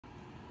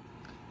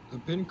The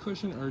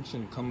pincushion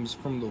urchin comes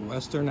from the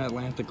western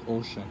Atlantic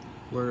Ocean,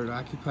 where it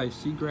occupies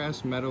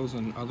seagrass, meadows,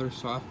 and other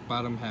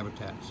soft-bottom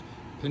habitats.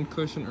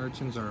 Pincushion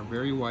urchins are a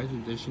very wise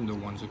addition to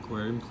one's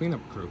aquarium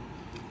cleanup crew.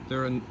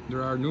 There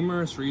are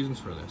numerous reasons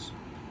for this,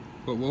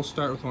 but we'll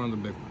start with one of the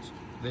big ones.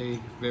 They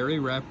very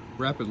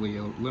rapidly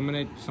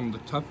eliminate some of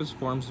the toughest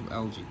forms of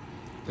algae.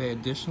 They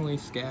additionally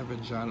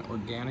scavenge on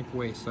organic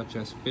waste such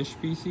as fish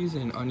feces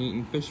and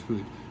uneaten fish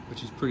food,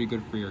 which is pretty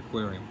good for your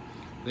aquarium.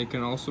 They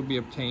can also be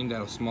obtained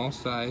at a small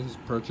size,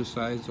 purchase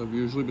size of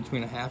usually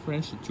between a ½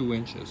 inch to 2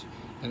 inches,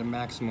 and a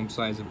maximum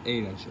size of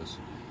 8 inches.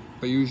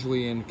 But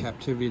usually in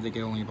captivity they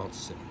get only about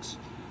 6.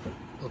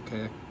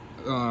 Okay,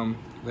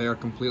 they are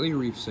completely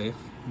reef safe.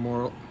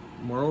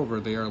 Moreover,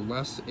 they are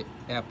less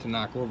apt to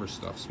knock over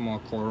stuff, small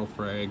coral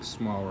frags,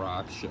 small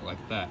rocks, shit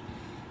like that,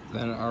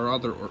 than our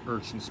other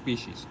urchin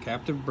species.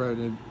 Captive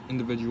bred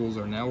individuals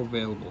are now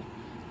available.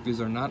 These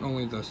are not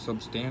only the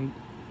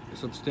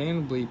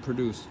substantially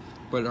produced,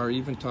 but are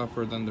even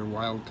tougher than their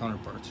wild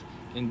counterparts.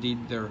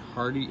 Indeed, their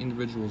hardy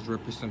individuals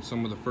represent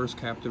some of the first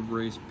captive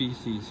raised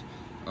species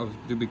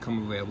to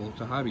become available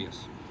to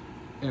hobbyists.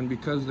 And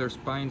because their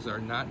spines are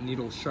not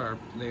needle sharp,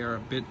 they are a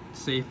bit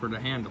safer to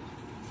handle.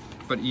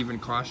 But even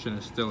caution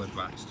is still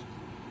advised.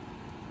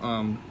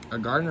 A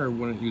gardener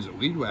wouldn't use a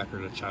weed whacker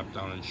to chop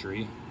down a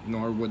tree,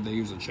 nor would they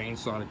use a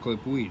chainsaw to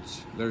clip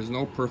weeds. There's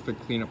no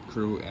perfect cleanup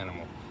crew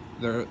animal.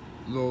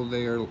 Though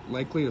they are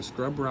likely to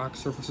scrub rock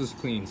surfaces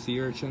clean, sea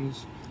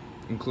urchins,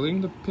 including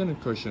the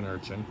pincushion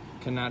urchin,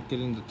 cannot get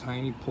into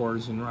tiny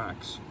pores in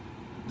rocks.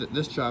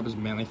 This job is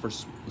mainly for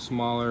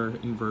smaller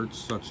inverts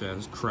such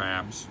as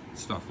crabs,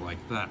 stuff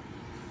like that.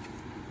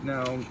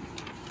 Now,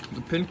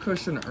 the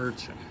pincushion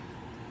urchin,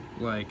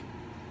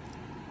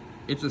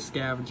 it's a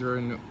scavenger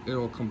and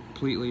it'll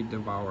completely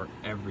devour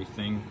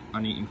everything,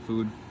 uneaten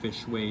food,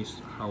 fish waste.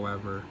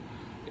 However,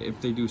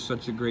 if they do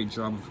such a great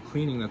job of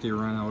cleaning that they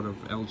run out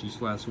of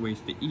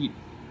algae/waste to eat,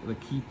 the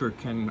keeper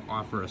can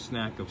offer a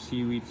snack of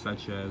seaweed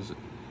such as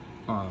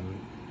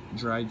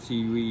dried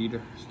seaweed,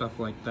 stuff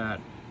like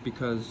that,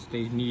 because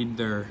they need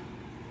their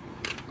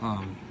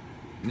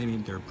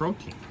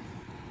protein.